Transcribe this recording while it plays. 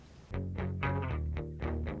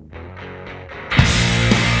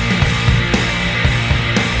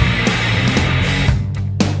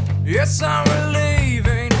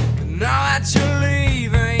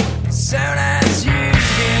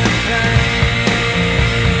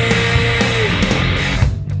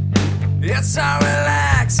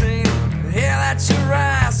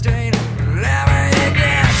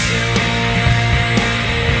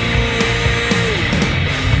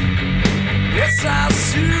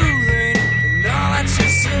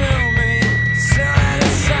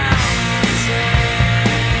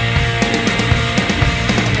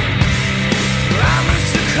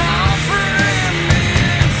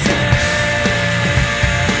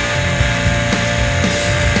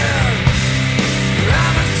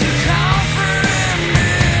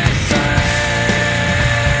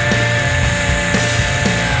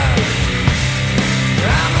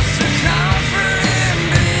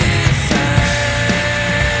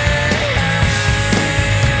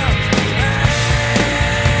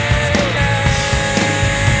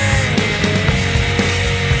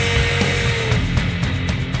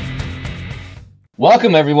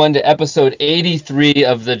Welcome, everyone, to episode 83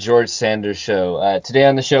 of The George Sanders Show. Today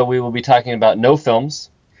on the show, we will be talking about no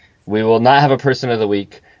films, we will not have a person of the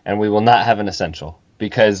week, and we will not have an essential.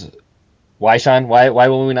 Because, why, Sean? Why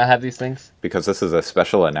will we not have these things? Because this is a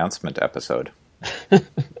special announcement episode.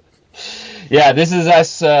 Yeah, this is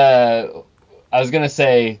us, I was going to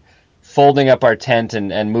say, folding up our tent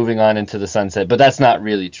and moving on into the sunset, but that's not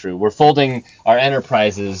really true. We're folding our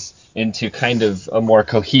enterprises into kind of a more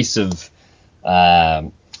cohesive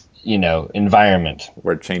environment.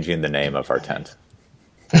 We're changing the name of our tent.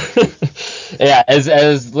 Yeah,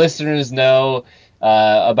 as listeners know,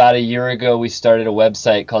 about a year ago we started a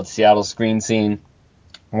website called Seattle Screen Scene,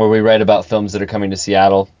 where we write about films that are coming to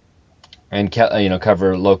Seattle and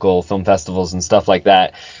cover local film festivals and stuff like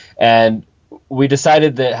that. And we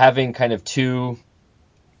decided that having kind of two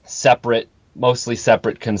mostly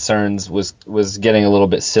separate concerns was getting a little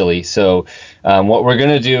bit silly. So what we're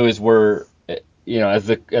going to do is we're, as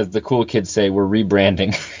the cool kids say, we're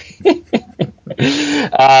rebranding.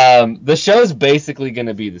 The show's basically going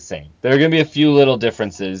to be the same. There are going to be a few little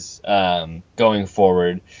differences going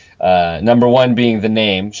forward. Number one being the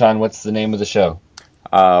name. Sean, what's the name of the show?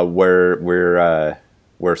 We're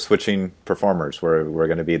switching performers. We're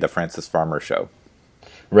going to be the Francis Farmer Show.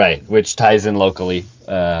 Right, which ties in locally,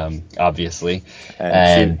 obviously.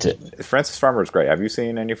 And Francis Farmer is great. Have you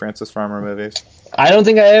seen any Francis Farmer movies? I don't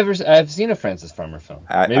think I've seen a Francis Farmer film.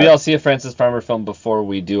 Maybe I'll see a Francis Farmer film before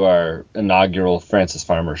we do our inaugural Francis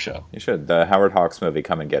Farmer show. You should. The Howard Hawks movie,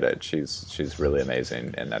 Come and Get It. She's really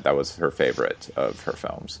amazing, and that was her favorite of her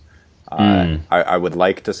films. I would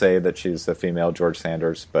like to say that she's the female George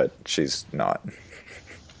Sanders, but she's not.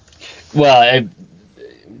 Well,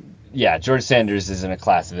 George Sanders is in a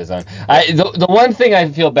class of his own. The one thing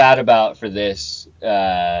I feel bad about for this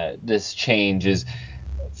change is,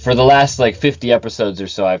 for the last 50 episodes or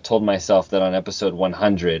so, I've told myself that on episode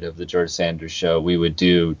 100 of the George Sanders Show, we would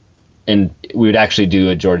actually do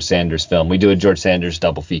a George Sanders film. We do a George Sanders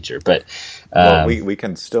double feature, but we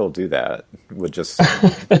can still do that.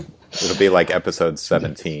 It'll be like episode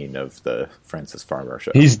 17 of the Francis Farmer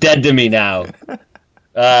Show. He's dead to me now.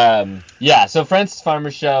 So Francis Farmer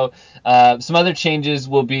Show. Some other changes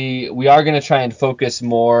will be, we are going to try and focus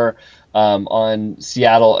more on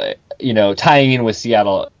Seattle, tying in with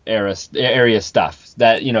Seattle area stuff.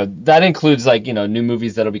 That includes new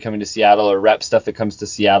movies that'll be coming to Seattle, or rep stuff that comes to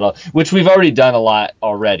Seattle, which we've already done a lot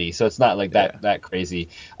already. So it's not that crazy.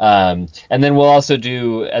 And then we'll also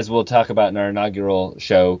do, as we'll talk about in our inaugural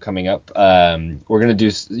show coming up, we're going to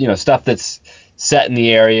do stuff that's set in the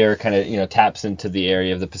area, or kind of taps into the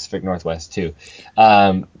area of the Pacific Northwest too.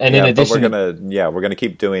 In addition, we're gonna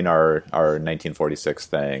keep doing our 1946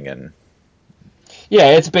 thing, and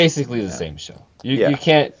it's basically the same show. You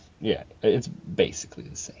can't. Yeah, it's basically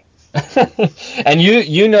the same. And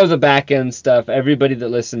the back end stuff. Everybody that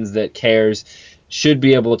listens that cares should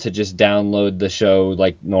be able to just download the show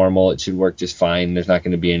like normal. It should work just fine. There's not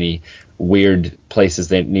going to be any weird places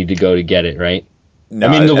they need to go to get it, right? No,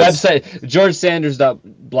 I mean, the website,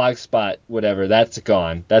 georgesanders.blogspot, whatever, that's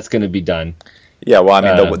gone. That's going to be done. Yeah, well, I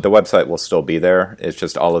mean, the website will still be there. It's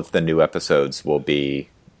just all of the new episodes will be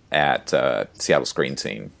at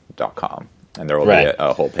seattlescreenscene.com. And there will be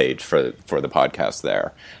a whole page for the podcast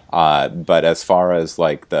there. But as far as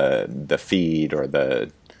the feed, or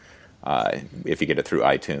if you get it through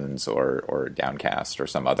iTunes or Downcast or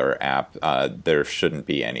some other app, there shouldn't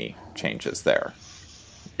be any changes there.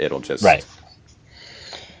 It'll just... Right.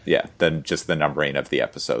 Yeah, then just the numbering of the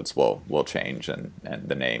episodes will change, and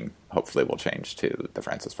the name hopefully will change to the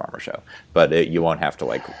Francis Farmer Show. But you won't have to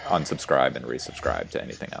unsubscribe and resubscribe to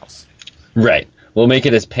anything else. Right. We'll make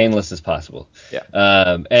it as painless as possible. Yeah.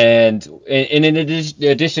 And in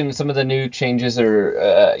addition, some of the new changes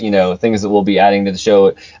are, things that we'll be adding to the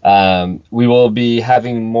show. We will be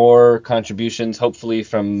having more contributions, hopefully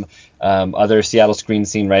from other Seattle Screen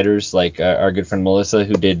Scene writers, like our good friend Melissa,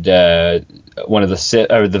 who did one of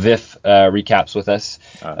the VIF recaps with us.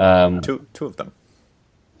 Two of them.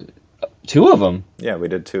 Two of them? Yeah, we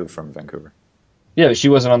did two from Vancouver. Yeah, but she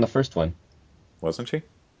wasn't on the first one. Wasn't she?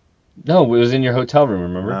 No, it was in your hotel room,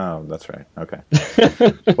 remember? Oh, that's right. Okay.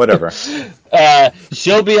 Whatever.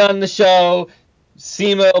 She'll be on the show.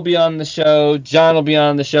 Seema will be on the show. John will be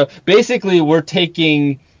on the show. Basically, we're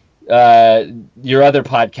taking your other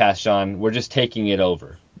podcast, Sean. We're just taking it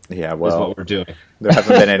over. Yeah, well, is what we're doing. There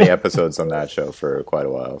haven't been any episodes on that show for quite a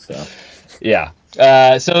while, so. Yeah.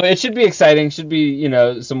 So it should be exciting. Should be,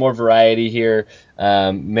 some more variety here.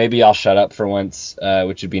 Maybe I'll shut up for once,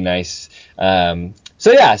 which would be nice.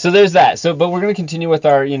 So there's that. But we're going to continue with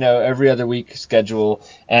our, every other week schedule.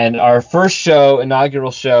 And our first show, inaugural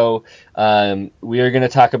show, we are going to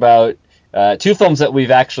talk about two films that we've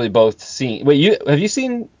actually both seen. Wait, have you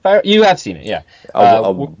seen Fire? You have seen it, yeah.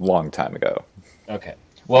 A long time ago. Okay.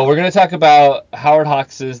 Well, we're going to talk about Howard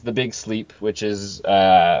Hawks' The Big Sleep, which is,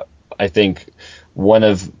 I think, one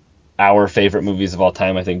of our favorite movies of all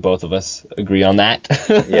time. I think both of us agree on that.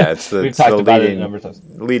 Yeah, it's We've talked about it a number of times.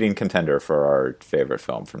 Leading contender for our favorite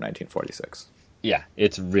film from 1946. Yeah,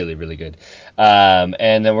 it's really, really good.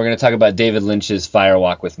 And then we're going to talk about David Lynch's Fire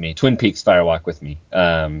Walk with Me, Twin Peaks Fire Walk with Me.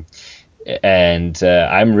 And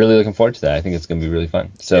I'm really looking forward to that. I think it's going to be really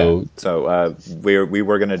fun. So we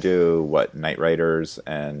were going to do Night Riders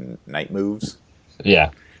and Night Moves. Yeah.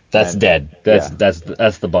 That's dead. That's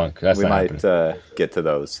the bunk. That's we not might get to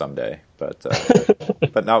those someday, but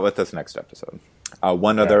but not with this next episode.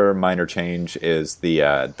 One other minor change is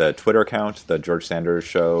the Twitter account, the George Sanders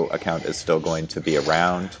Show account, is still going to be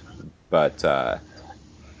around, but not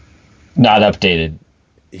updated.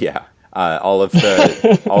 Yeah, all of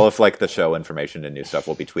the show information and new stuff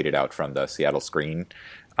will be tweeted out from the Seattle Screen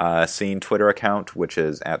Scene Twitter account, which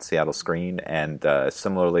is at Seattle Screen, and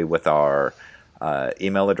similarly with our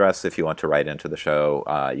email address, if you want to write into the show,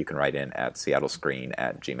 you can write in at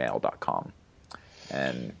seattlescreen@gmail.com.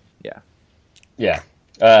 And yeah. You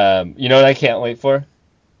know what I can't wait for?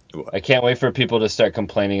 What? I can't wait for people to start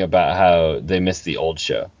complaining about how they miss the old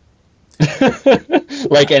show.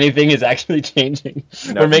 Like anything is actually changing.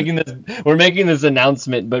 No. We're making this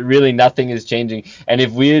announcement, but really nothing is changing. And if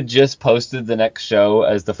we had just posted the next show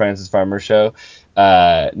as the Francis Farmer Show,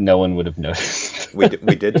 no one would have noticed. we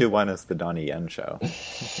did do one as the Donnie Yen Show.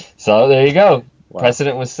 So there you go. Wow.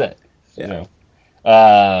 Precedent was set. Yeah.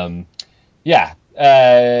 I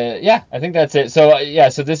think that's it. So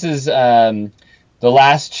so this is the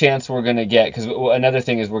last chance we're gonna get, because another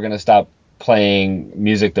thing is we're gonna stop playing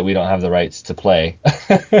music that we don't have the rights to play.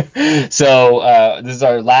 So this is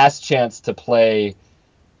our last chance to play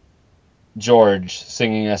George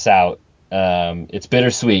singing us out. It's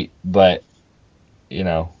bittersweet, but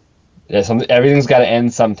everything's got to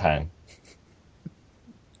end sometime.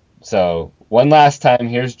 So one last time,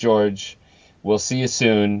 here's George. We'll see you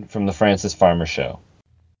soon from the Francis Farmer Show.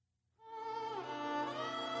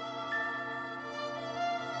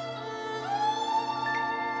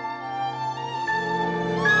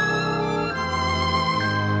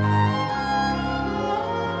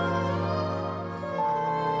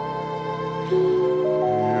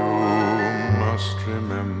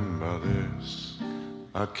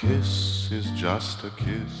 A kiss is just a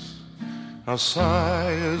kiss, a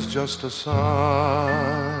sigh is just a sigh.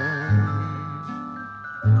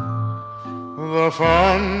 The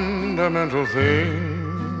fundamental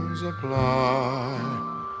things apply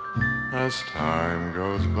as time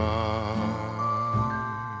goes by.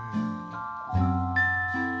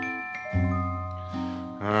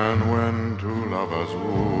 And when two lovers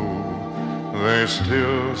woo, they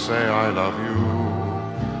still say I love you.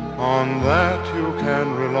 On that you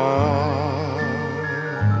can rely.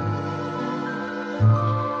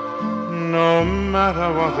 No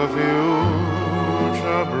matter what the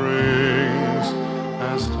future brings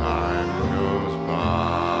as time goes by.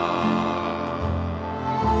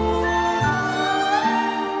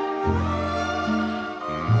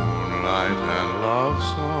 Moonlight and love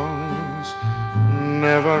songs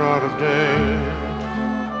never out of date.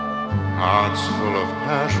 Hearts full of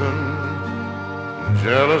passion,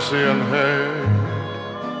 jealousy and hate.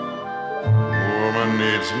 Woman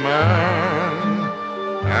needs man,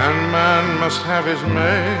 and man must have his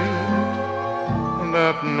mate.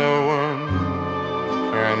 That no one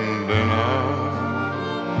can deny.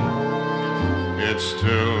 It's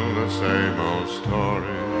still the same old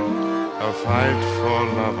story, a fight for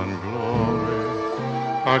love and glory,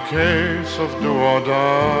 a case of do or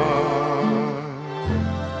die.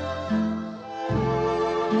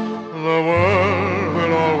 The world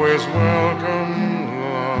will always welcome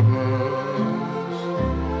lovers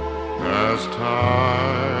as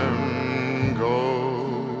time